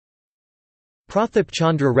Prathap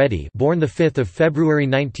Chandra Reddy, born 5 February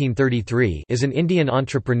 1933, is an Indian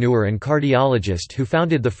entrepreneur and cardiologist who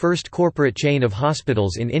founded the first corporate chain of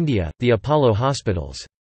hospitals in India, the Apollo Hospitals.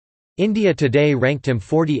 India Today ranked him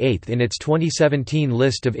 48th in its 2017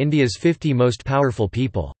 list of India's 50 most powerful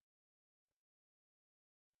people.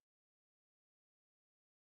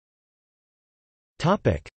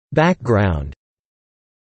 Background.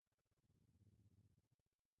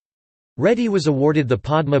 Reddy was awarded the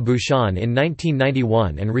Padma Bhushan in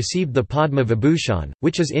 1991 and received the Padma Vibhushan,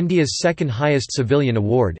 which is India's second highest civilian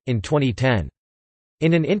award, in 2010.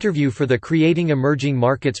 In an interview for the Creating Emerging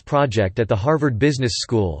Markets project at the Harvard Business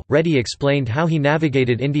School, Reddy explained how he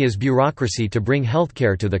navigated India's bureaucracy to bring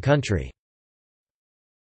healthcare to the country.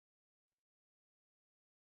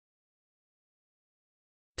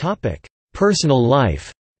 Personal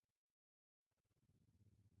life.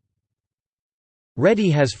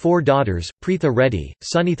 Reddy has 4 daughters, Preetha Reddy,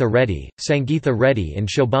 Sunitha Reddy, Sangeetha Reddy and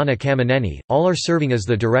Shobhana Kamaneni, all are serving as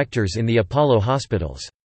the directors in the Apollo Hospitals.